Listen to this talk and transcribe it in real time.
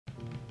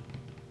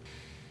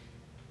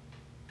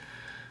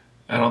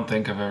I don't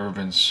think I've ever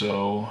been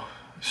so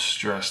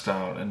stressed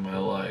out in my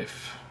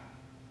life.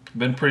 I've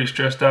been pretty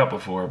stressed out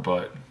before,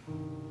 but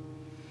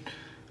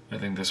I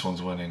think this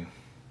one's winning.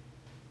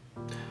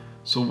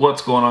 So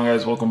what's going on,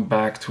 guys? Welcome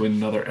back to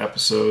another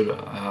episode.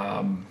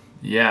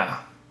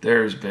 Yeah,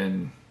 there's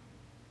been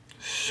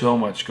so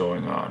much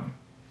going on.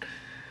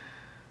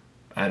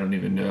 I don't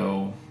even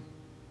know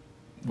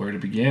where to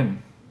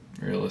begin,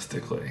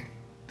 realistically.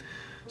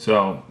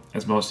 So,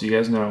 as most of you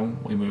guys know,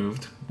 we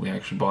moved. We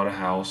actually bought a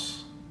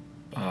house.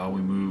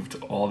 We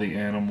moved all the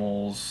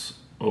animals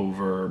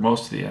over,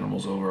 most of the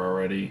animals over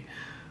already.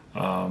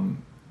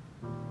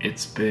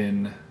 It's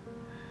been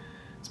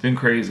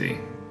crazy.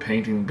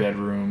 Painting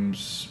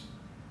bedrooms.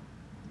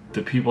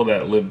 The people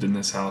that lived in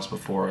this house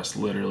before us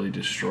literally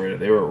destroyed it.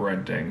 They were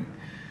renting.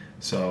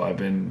 So I've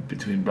been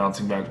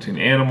bouncing back between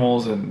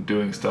animals and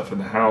doing stuff in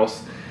the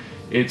house.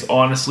 It's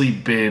honestly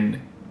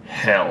been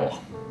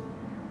hell.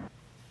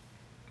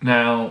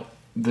 Now,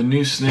 the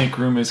new snake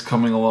room is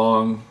coming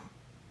along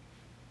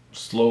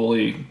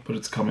slowly, but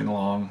it's coming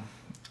along.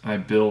 I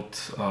built,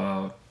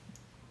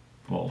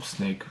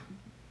 snake,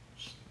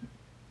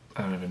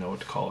 I don't even know what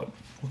to call it.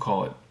 We'll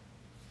call it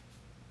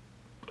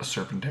a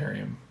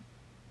serpentarium.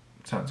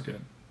 Sounds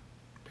good,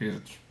 because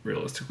it's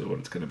realistically what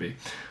it's going to be.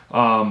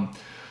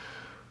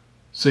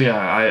 So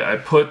yeah, I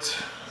put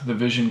the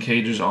vision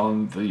cages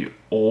on the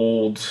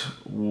old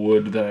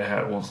wood that I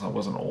had. Well, it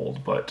wasn't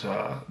old, but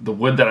the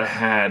wood that I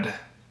had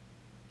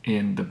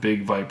in the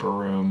big viper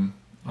room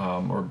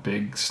or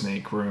big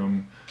snake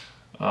room,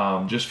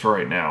 just for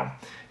right now.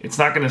 It's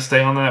not going to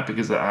stay on that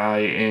because I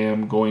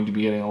am going to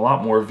be getting a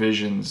lot more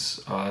visions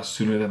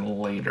sooner than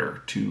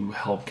later to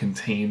help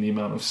contain the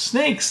amount of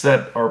snakes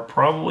that are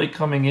probably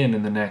coming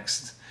in the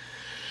next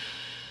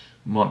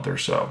month or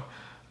so,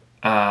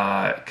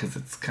 because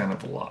it's kind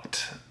of a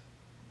lot.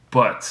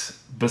 But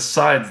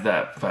besides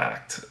that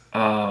fact,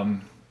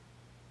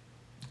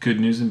 good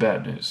news and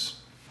bad news.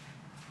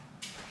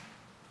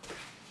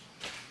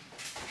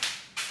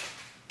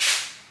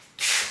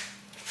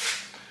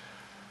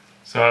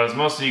 So as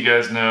most of you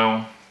guys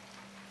know,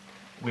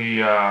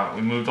 we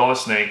moved all the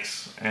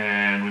snakes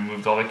and we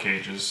moved all the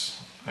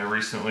cages. I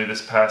recently,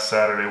 this past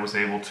Saturday, was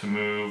able to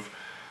move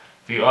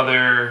the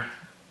other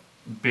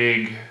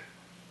big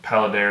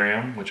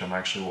paludarium, which I'm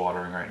actually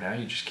watering right now,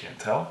 you just can't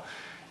tell,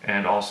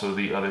 and also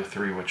the other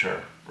three, which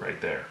are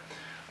right there.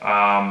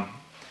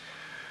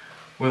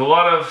 With a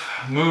lot of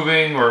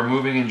moving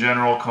in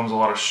general comes a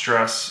lot of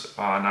stress,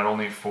 not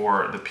only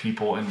for the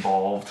people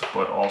involved,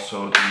 but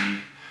also the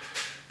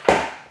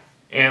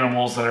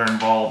animals that are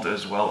involved,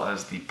 as well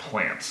as the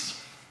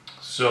plants.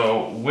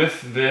 So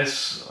with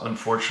this,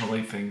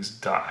 unfortunately, things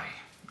die.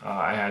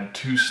 I had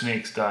 2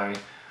 snakes die.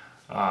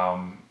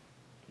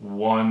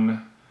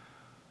 One,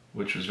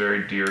 which was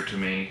very dear to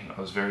me,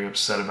 I was very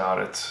upset about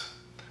it,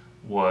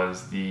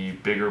 was the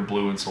bigger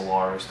blue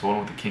ENCLOSURES, the one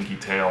with the kinky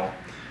tail.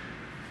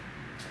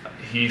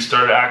 He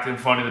started acting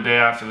funny the day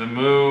after the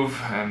move,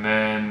 and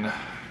then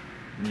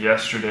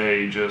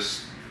yesterday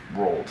just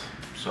rolled.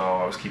 So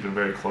I was keeping a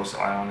very close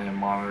eye on him,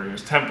 monitoring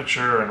his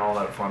temperature and all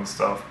that fun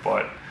stuff,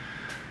 but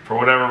for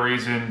whatever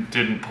reason,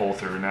 didn't pull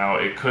through. Now,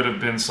 it could have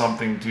been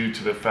something due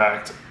to the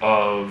fact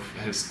of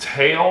his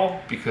tail,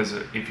 because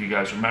if you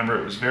guys remember,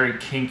 it was very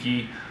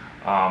kinky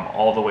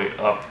all the way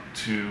up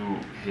to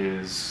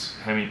his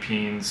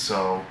hemipenes,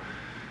 so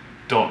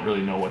don't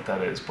really know what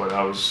that is, but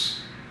I was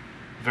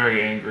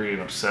very angry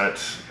and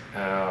upset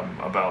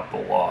about the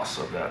loss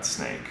of that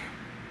snake.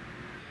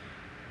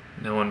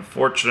 Now,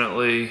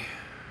 unfortunately,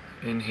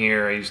 in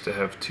here I used to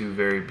have 2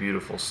 very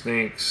beautiful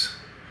snakes,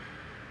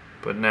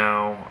 but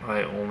now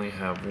I only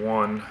have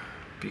 1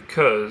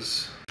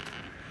 because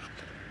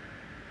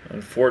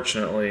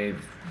unfortunately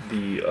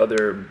the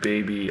other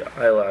baby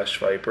eyelash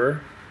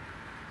viper,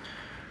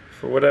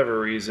 for whatever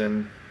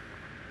reason,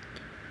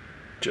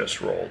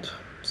 just rolled.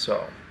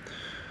 So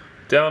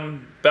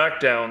back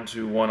down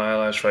to 1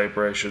 eyelash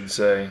viper, I should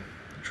say,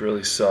 which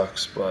really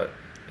sucks, but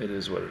it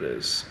is what it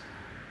is.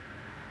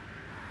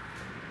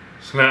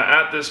 So now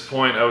at this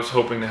point, I was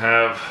hoping to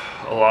have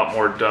a lot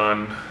more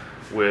done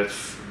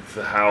with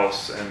the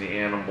house and the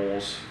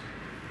animals.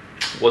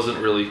 Wasn't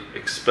really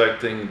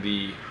expecting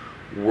the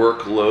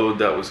workload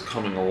that was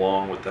coming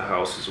along with the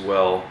house as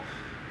well.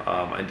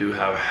 I do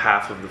have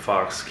half of the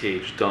fox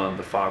cage done.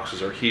 The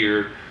foxes are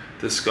here.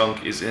 The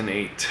skunk is in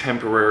a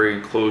temporary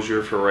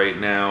enclosure for right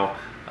now.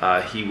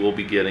 He will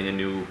be getting a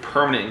new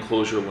permanent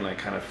enclosure when I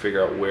kind of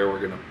figure out where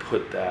we're gonna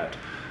put that.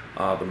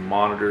 The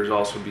monitors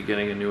also be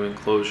getting a new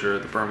enclosure.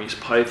 The Burmese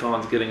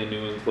python's getting a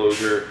new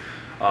enclosure.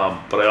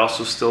 But I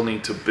also still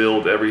need to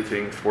build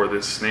everything for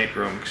this snake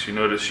room, because you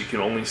notice you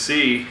can only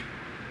see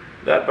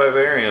that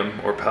vivarium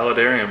or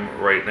paludarium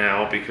right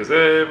now because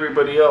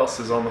everybody else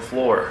is on the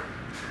floor.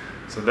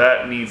 So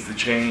that needs to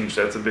change.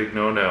 That's a big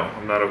no-no.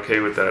 I'm not okay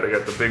with that. I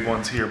got the big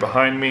ones here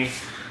behind me.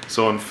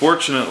 So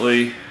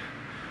unfortunately,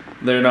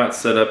 they're not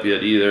set up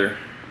yet either.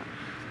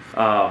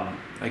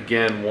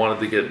 Again, wanted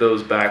to get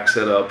those back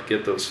set up,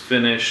 get those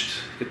finished,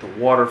 get the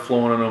water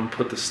flowing in them,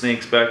 put the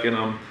snakes back in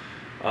them.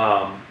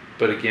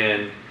 But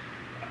again,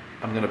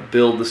 I'm gonna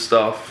build the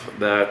stuff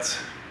that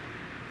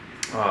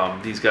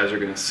these guys are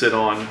gonna sit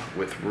on,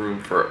 with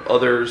room for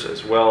others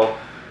as well.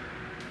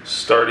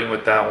 Starting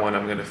with that one,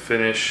 I'm gonna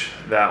finish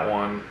that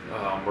one.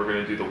 We're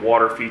gonna do the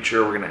water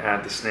feature. We're gonna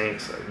add the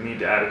snakes. I need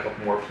to add a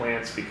couple more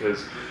plants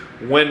because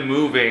when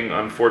moving,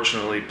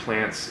 unfortunately,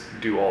 plants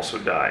do also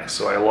die.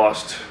 So I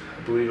lost,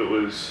 I believe it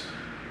was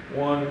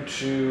 1,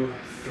 2,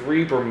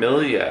 3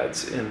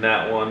 bromeliads in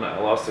that one. I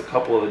lost a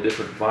couple of the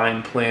different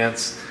vine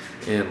plants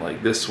in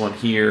like this one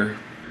here.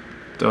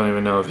 Don't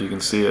even know if you can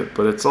see it,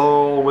 but it's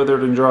all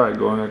withered and dry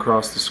going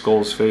across the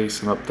skull's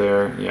face and up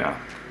there. Yeah,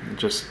 it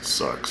just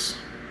sucks.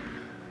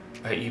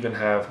 I even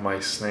have my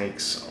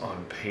snakes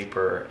on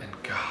paper, and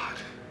God,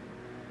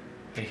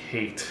 I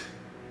hate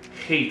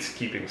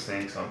keeping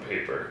snakes on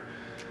paper.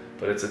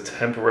 But it's a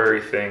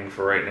temporary thing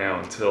for right now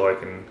until I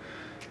can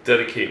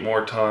dedicate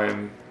more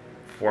time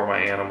for my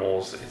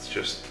animals. It's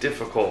just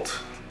difficult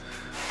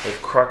with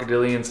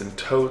crocodilians and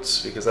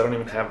totes because I don't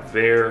even have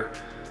their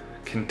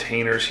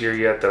containers here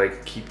yet that I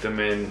can keep them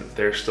in.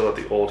 They're still at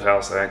the old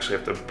house. I actually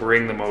have to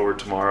bring them over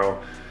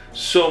tomorrow.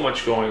 So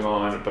much going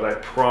on, but I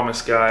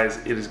promise guys,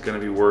 it is gonna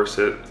be worth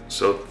it.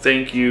 So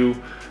thank you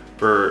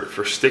for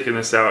sticking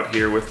this out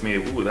here with me.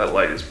 Ooh, that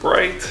light is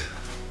bright.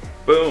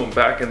 Boom,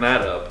 backing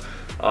that up.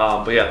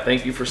 But yeah,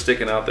 thank you for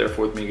sticking out there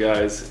with me,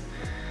 guys.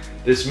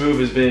 This move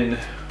has been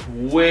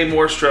way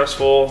more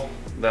stressful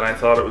than I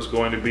thought it was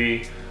going to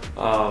be.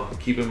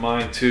 Keep in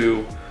mind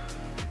too,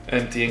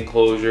 empty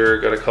enclosure,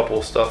 got a couple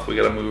of stuff we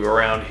got to move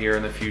around here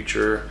in the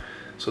future.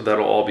 So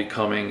that'll all be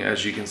coming.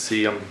 As you can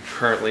see, I'm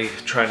currently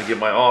trying to get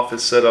my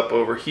office set up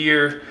over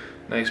here.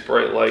 Nice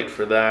bright light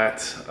for that.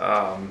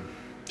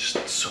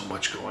 Just so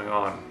much going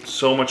on.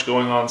 So much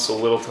going on, so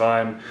little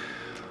time.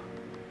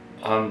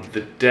 On the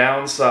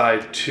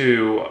downside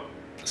too,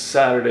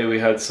 Saturday we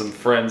had some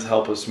friends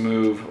help us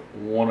move.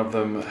 One of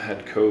them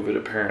had COVID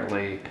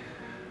apparently.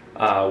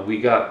 We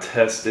got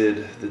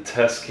tested. The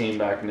test came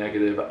back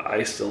negative.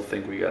 I still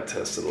think we got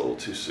tested a little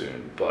too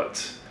soon,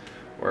 but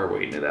we're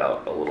waiting it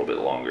out a little bit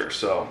longer.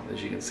 So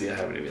as you can see, I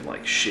haven't even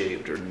like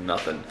shaved or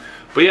nothing.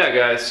 But yeah,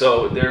 guys,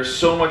 so there's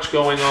so much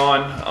going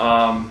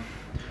on.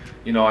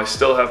 You know, I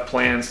still have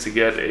plans to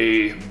get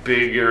a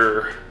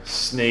bigger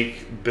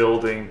snake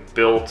building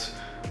built,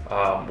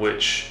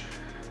 which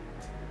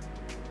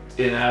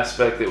in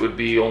aspect it would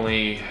be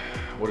only,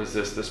 what is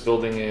this? This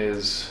building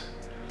is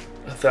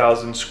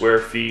 1,000 square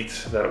feet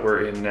that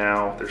we're in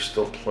now. There's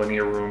still plenty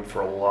of room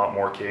for a lot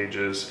more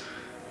cages.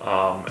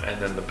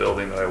 And then the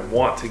building that I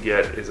want to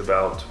get is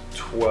about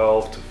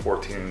 12 to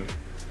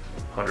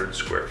 1,400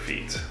 square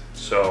feet.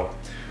 So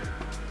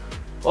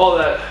all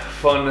that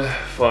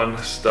fun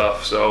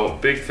stuff. So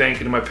big thank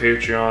you to my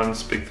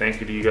Patreons. Big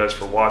thank you to you guys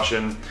for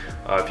watching.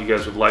 If you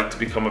guys would like to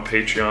become a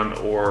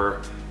Patreon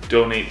or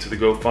donate to the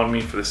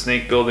GoFundMe for the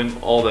snake building,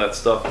 all that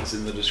stuff is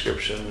in the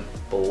description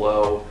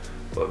below.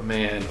 But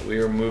man, we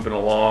are moving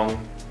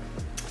along.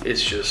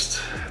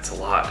 It's a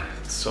lot.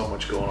 It's so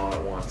much going on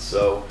at once.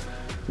 So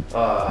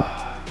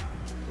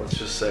let's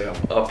just say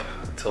I'm up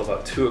until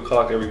about 2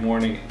 o'clock every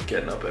morning,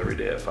 getting up every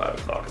day at 5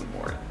 o'clock in the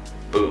morning.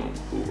 Boom,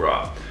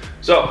 hoorah.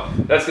 So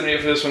that's gonna be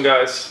it for this one,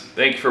 guys.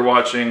 Thank you for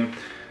watching.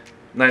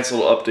 Nice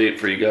little update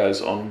for you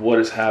guys on what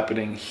is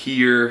happening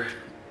here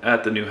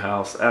at the new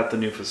house, at the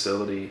new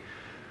facility.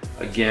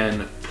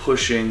 Again,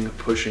 pushing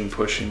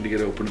to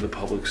get open to the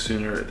public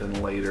sooner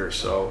than later.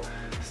 So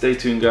stay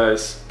tuned,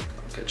 guys.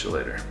 I'll catch you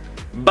later.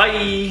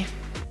 Bye.